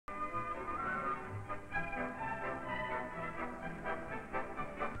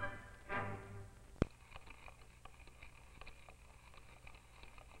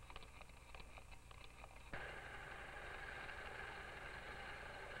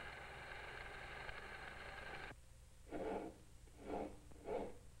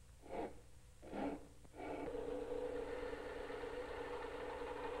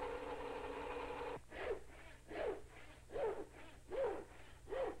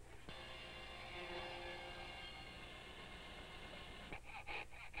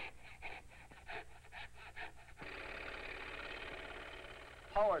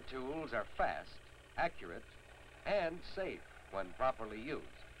tools are fast, accurate, and safe when properly used.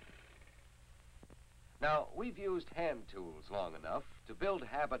 Now, we've used hand tools long enough to build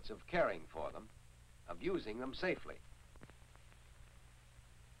habits of caring for them, of using them safely.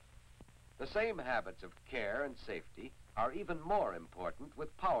 The same habits of care and safety are even more important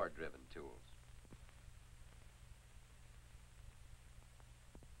with power-driven tools.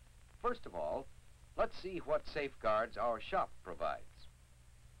 First of all, let's see what safeguards our shop provides.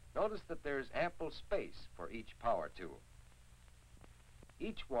 Notice that there's ample space for each power tool.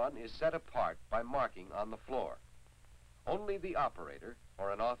 Each one is set apart by marking on the floor. Only the operator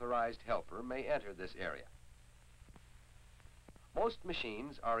or an authorized helper may enter this area. Most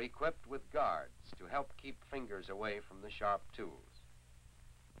machines are equipped with guards to help keep fingers away from the sharp tools.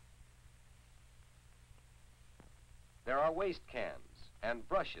 There are waste cans and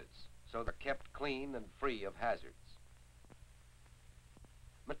brushes so they're kept clean and free of hazards.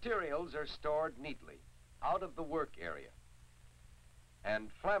 Materials are stored neatly out of the work area, and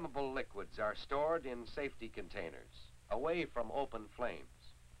flammable liquids are stored in safety containers away from open flames.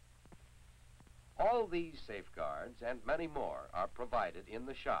 All these safeguards and many more are provided in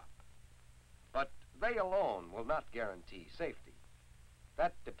the shop, but they alone will not guarantee safety.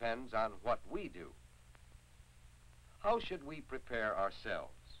 That depends on what we do. How should we prepare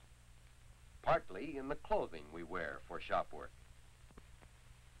ourselves? Partly in the clothing we wear for shop work.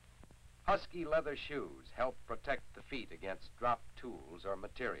 Husky leather shoes help protect the feet against dropped tools or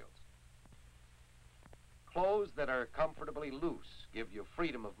materials. Clothes that are comfortably loose give you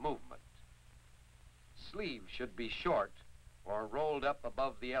freedom of movement. Sleeves should be short or rolled up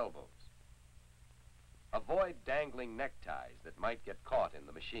above the elbows. Avoid dangling neckties that might get caught in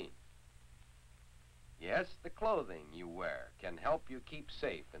the machine. Yes, the clothing you wear can help you keep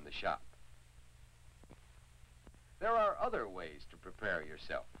safe in the shop. There are other ways to prepare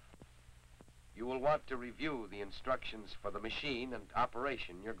yourself. You will want to review the instructions for the machine and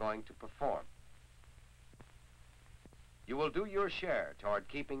operation you're going to perform. You will do your share toward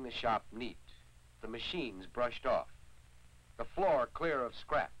keeping the shop neat, the machines brushed off, the floor clear of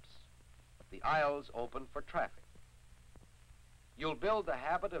scraps, the aisles open for traffic. You'll build the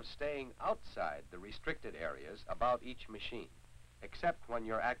habit of staying outside the restricted areas about each machine, except when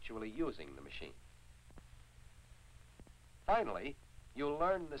you're actually using the machine. Finally, you'll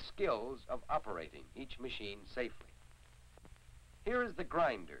learn the skills of operating each machine safely. Here is the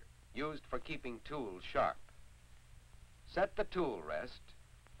grinder used for keeping tools sharp. Set the tool rest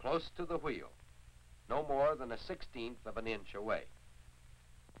close to the wheel, no more than 1/16 of an inch away.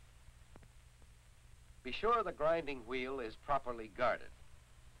 Be sure the grinding wheel is properly guarded.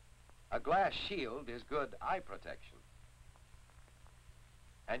 A glass shield is good eye protection.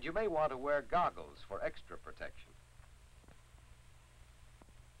 And you may want to wear goggles for extra protection.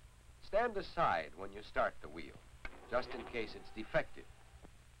 Stand aside when you start the wheel, just in case it's defective.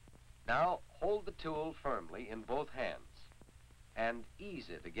 Now, hold the tool firmly in both hands and ease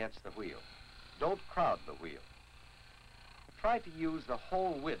it against the wheel. Don't crowd the wheel. Try to use the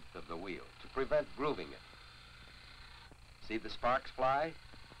whole width of the wheel to prevent grooving it. See the sparks fly?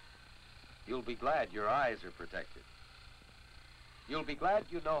 You'll be glad your eyes are protected. You'll be glad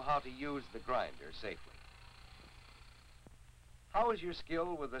you know how to use the grinder safely. How is your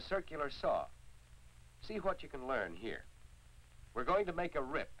skill with the circular saw? See what you can learn here. We're going to make a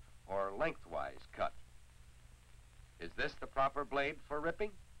rip or lengthwise cut. Is this the proper blade for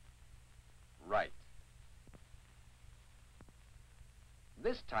ripping? Right.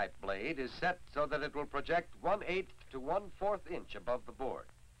 This type blade is set so that it will project 1/8 to 1/4 inch above the board.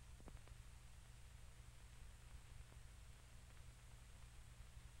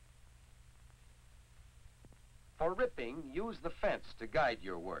 For ripping, use the fence to guide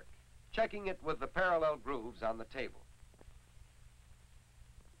your work, checking it with the parallel grooves on the table.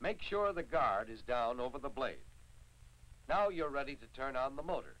 Make sure the guard is down over the blade. Now you're ready to turn on the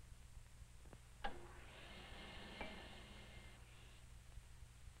motor.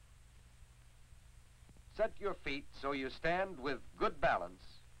 Set your feet so you stand with good balance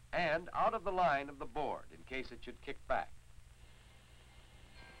and out of the line of the board in case it should kick back.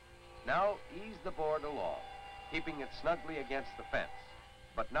 Now ease the board along, keeping it snugly against the fence,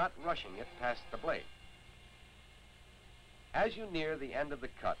 but not rushing it past the blade. As you near the end of the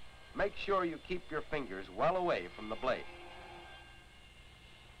cut, make sure you keep your fingers well away from the blade.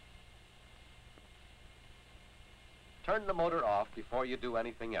 Turn the motor off before you do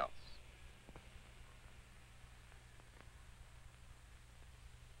anything else.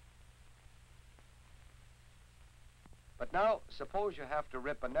 But now, suppose you have to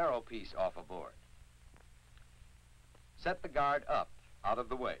rip a narrow piece off a board. Set the guard up out of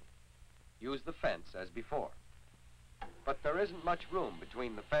the way. Use the fence as before. But there isn't much room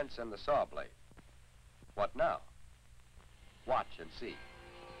between the fence and the saw blade. What now? Watch and see.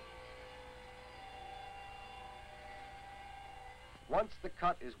 Once the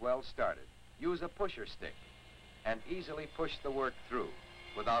cut is well started, use a pusher stick and easily push the work through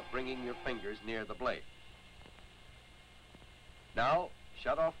without bringing your fingers near the blade. Now,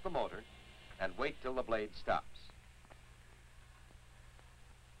 shut off the motor and wait till the blade stops.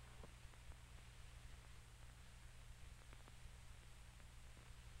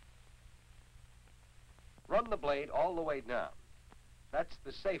 Run the blade all the way down. That's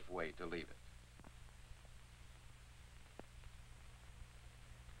the safe way to leave it.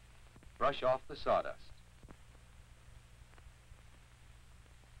 Brush off the sawdust.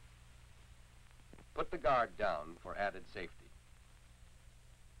 Put the guard down for added safety.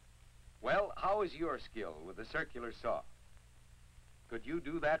 Well, how is your skill with the circular saw? Could you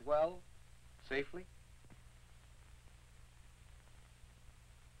do that well, safely?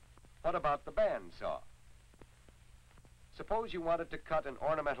 What about the band saw? Suppose you wanted to cut an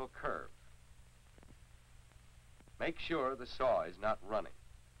ornamental curve. Make sure the saw is not running.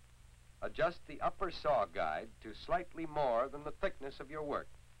 Adjust the upper saw guide to slightly more than the thickness of your work.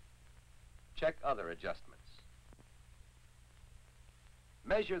 Check other adjustments.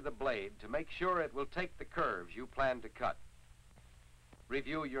 Measure the blade to make sure it will take the curves you plan to cut.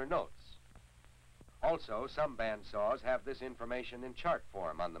 Review your notes. Also, some band saws have this information in chart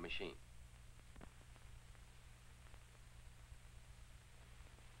form on the machine.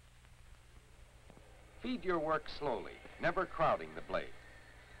 Feed your work slowly, never crowding the blade.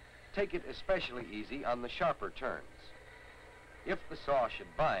 Take it especially easy on the sharper turns. If the saw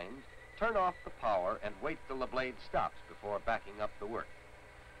should bind, turn off the power and wait till the blade stops before backing up the work.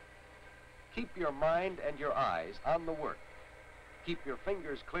 Keep your mind and your eyes on the work. Keep your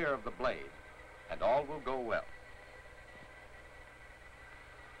fingers clear of the blade, and all will go well.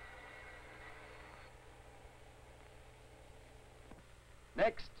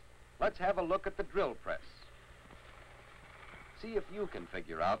 Next, let's have a look at the drill press. See if you can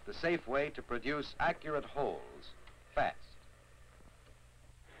figure out the safe way to produce accurate holes fast.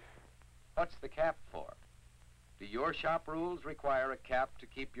 What's the cap for? Do your shop rules require a cap to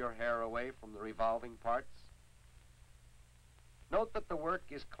keep your hair away from the revolving parts? Note that the work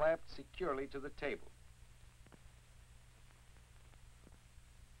is clamped securely to the table.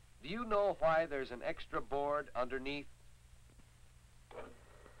 Do you know why there's an extra board underneath?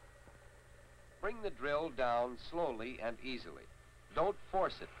 Bring the drill down slowly and easily. Don't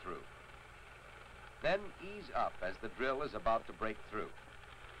force it through. Then ease up as the drill is about to break through.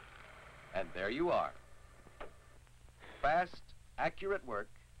 And there you are. Fast, accurate work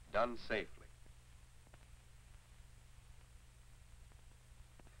done safely.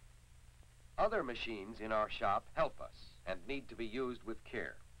 Other machines in our shop help us and need to be used with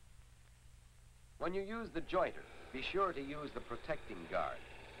care. When you use the jointer, be sure to use the protecting guard.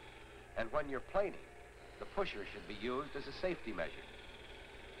 And when you're planing, the pusher should be used as a safety measure.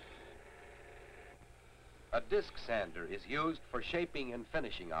 A disc sander is used for shaping and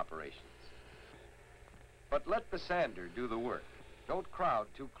finishing operations. But let the sander do the work. Don't crowd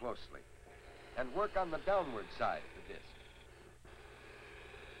too closely. And work on the downward side of the disc.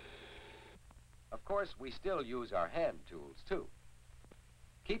 Of course, we still use our hand tools, too.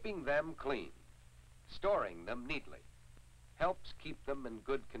 Keeping them clean, storing them neatly, helps keep them in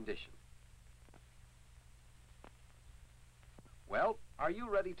good condition. Well, are you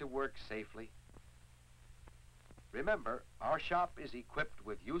ready to work safely? Remember, our shop is equipped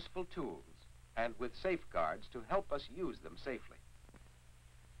with useful tools and with safeguards to help us use them safely.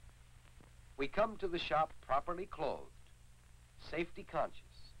 We come to the shop properly clothed, safety conscious,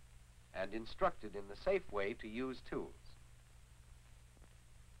 and instructed in the safe way to use tools.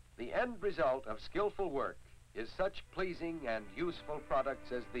 The end result of skillful work is such pleasing and useful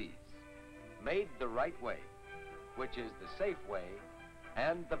products as these, made the right way, which is the safe way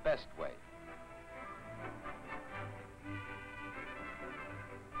and the best way.